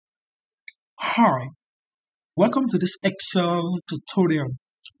Hi, welcome to this Excel tutorial.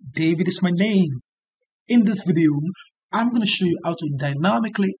 David is my name. In this video, I'm going to show you how to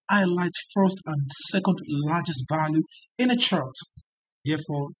dynamically highlight first and second largest value in a chart.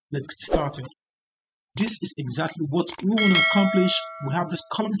 Therefore, let's get started. This is exactly what we want to accomplish. We have this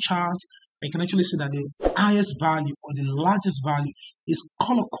column chart. You can actually see that the highest value or the largest value is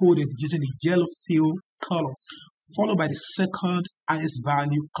color coded using the yellow fill color, followed by the second highest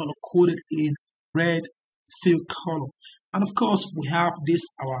value color coded in red fill color. And of course, we have this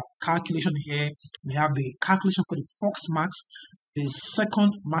our calculation here. We have the calculation for the Fox max, the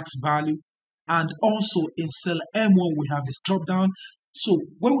second max value, and also in cell M1 we have this drop down. So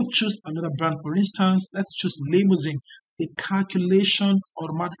when we choose another brand, for instance, let's choose limousine, the calculation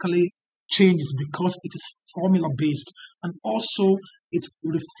automatically changes because it is formula based, and also it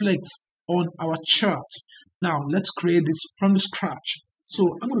reflects on our chart. Now let's create this from the scratch.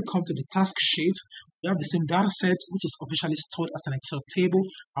 So I'm going to come to the task sheet. We have the same data set which is officially stored as an Excel table,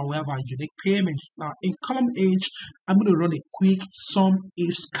 and we have our unique payments. Now in column H, I'm going to run a quick sum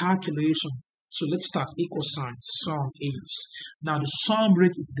ifs calculation. So let's start equal sign sum ifs. Now the sum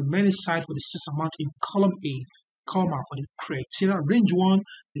rate is the many side for the sales amount in column A, comma for the criteria range 1,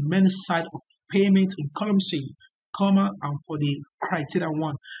 the many side of payment in column C, comma, and for the criteria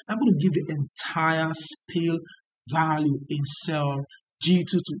 1, I'm going to give the entire spill value in cell G2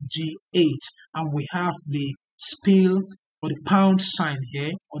 to G8, and we have the spill or the pound sign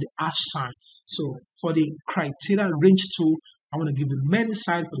here or the hash sign. So for the criteria range 2, I want to give the many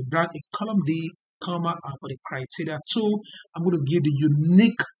side for the brand in column D, comma, and for the criteria 2, I'm going to give the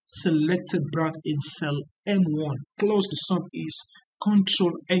unique selected brand in cell M1. Close the sum is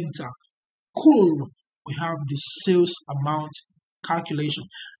control enter. Cool. We have the sales amount calculation.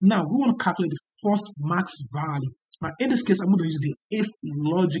 Now we want to calculate the first max value. Now in this case, I'm going to use the if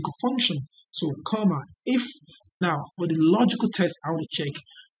logical function. So comma if. Now for the logical test, I want to check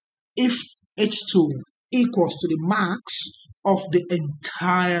if H2 equals to the max of the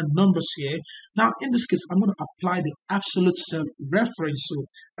entire numbers here. Now in this case, I'm going to apply the absolute cell reference. So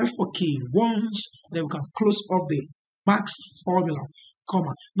F for key once, then we can close off the max formula,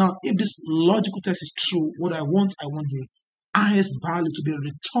 comma. Now if this logical test is true, what I want the highest value to be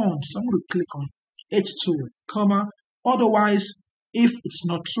returned. So I'm going to click on H2, comma. Otherwise, if it's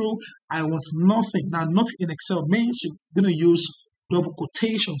not true, I want nothing. Now nothing in Excel means you're going to use double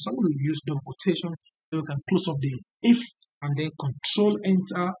quotation. So I'm going to use double quotation. Then we can close off the if and then control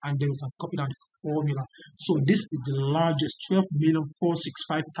enter, and then we can copy down the formula. So this is the largest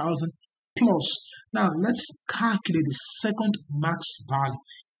 12,465,000 plus. Now let's calculate the second max value.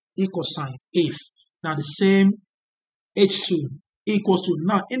 Equal sign if. Now the same H2 equals to,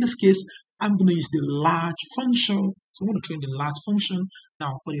 now in this case, I'm going to use the large function. So I'm going to train the large function.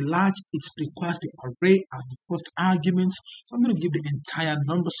 Now for the large, it requires the array as the first argument. So I'm going to give the entire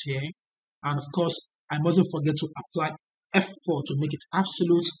numbers here. And of course, I mustn't forget to apply F4 to make it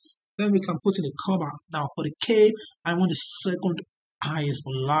absolute. Then we can put in a comma. Now for the K, I want the second highest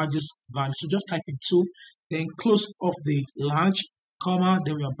or largest value. So just type in 2, then close off the large, comma,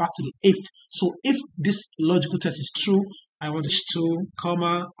 then we are back to the if. So if this logical test is true, I want this 2,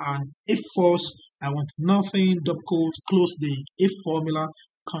 comma, and if false, I want nothing, double quote, close the if formula,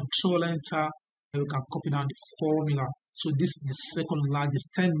 control enter, and we can copy down the formula. So this is the second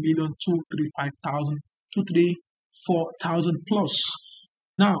largest, 10,235,234,000 plus.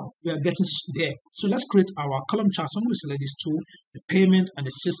 Now we are getting there. So let's create our column chart. So I'm going to select these two, the payment and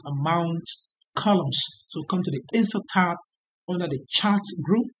the sales amount columns. So come to the insert tab. Under the chart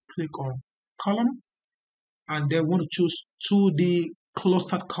group, click on column, and then we want to choose 2D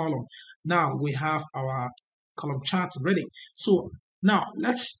clustered column. Now we have our column chart ready. So now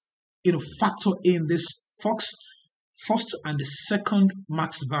let's factor in this Fox first and the second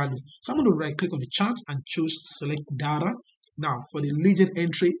max value. So I'm going to right click on the chart and choose select data. Now for the legend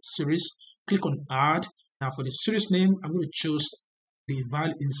entry series, click on add. Now for the series name, I'm going to choose the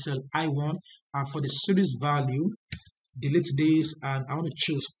value in cell I1, and for the series value, delete this, and I want to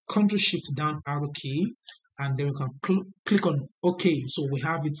choose Ctrl Shift down arrow key, and then we can click on OK. So we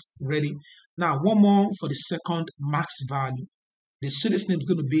have it ready. Now one more for the second max value. The series name is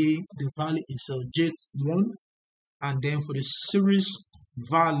going to be the value in cell J1, and then for the series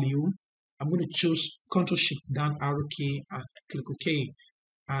value, I'm going to choose Ctrl Shift down arrow key and click OK,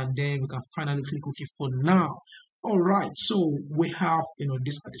 and then we can finally click OK for now. All right, so we have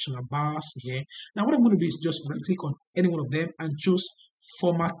this additional bars here. Now what I'm going to do is just right click on any one of them and choose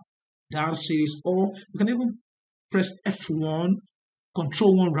format data series, or you can even press F1,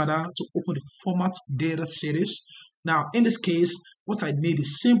 Control 1 rather, to open the format data series. Now, in this case, what I need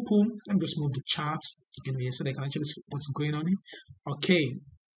is simple. Let me just move the chart again here so they can actually see what's going on here. Okay,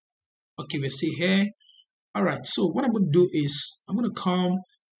 okay, we see here. All right, so what I'm going to do is I'm going to come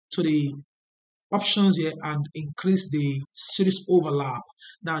to the options here and increase the series overlap.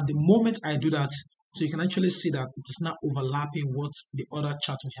 Now, the moment I do that, so you can actually see that it is not overlapping what the other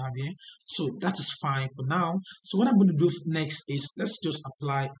chart we have here. So that is fine for now. So what I'm going to do next is let's just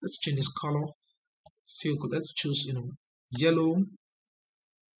apply, let's change this color. Let's choose, yellow.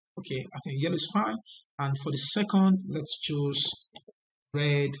 Okay, I think yellow is fine. And for the second, let's choose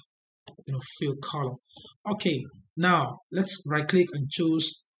red, fill color. Okay, now let's right click and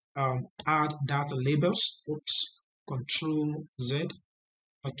choose add data labels. Oops, Control Z.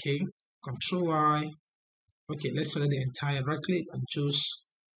 Okay, Control Y. Okay, let's select the entire, right click and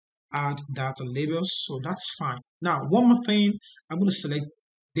choose add data labels. So that's fine. Now, one more thing, I'm going to select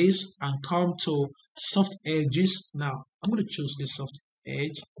this and come to soft edges. Now, I'm going to choose the soft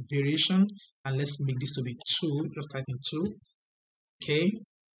edge variation and let's make this to be 2. Just type in 2. Okay,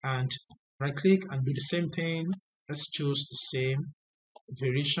 and right click and do the same thing. Let's choose the same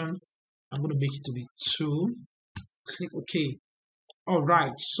variation. I'm going to make it to be 2. Click OK. All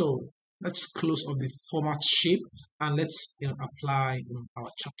right, so let's close off the format shape and let's apply our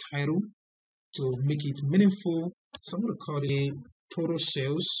chart title to make it meaningful. So I'm going to call it total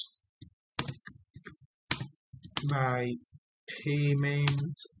sales by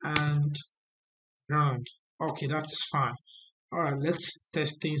payment and brand. Okay, that's fine. All right, let's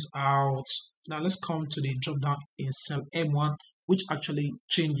test things out. Now let's come to the drop down in cell M1, which actually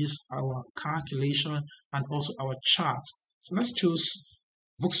changes our calculation and also our charts. So let's choose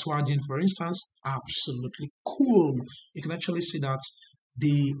Volkswagen, for instance. Absolutely cool. You can actually see that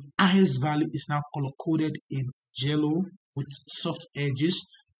the highest value is now color coded in yellow with soft edges,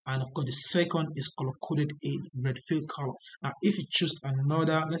 and of course the second is color coded in red fill color. Now if you choose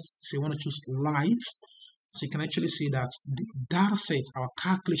another, let's say you want to choose light, so you can actually see that the data set, our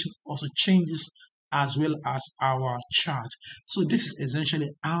calculation also changes as well as our chart. So this is essentially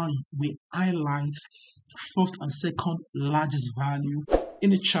how we highlight first and second largest value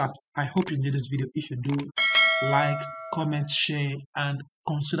in a chart. I hope you enjoyed this video. If you do, like, comment, share, and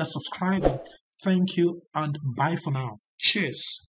consider subscribing. Thank you and bye for now. Cheers.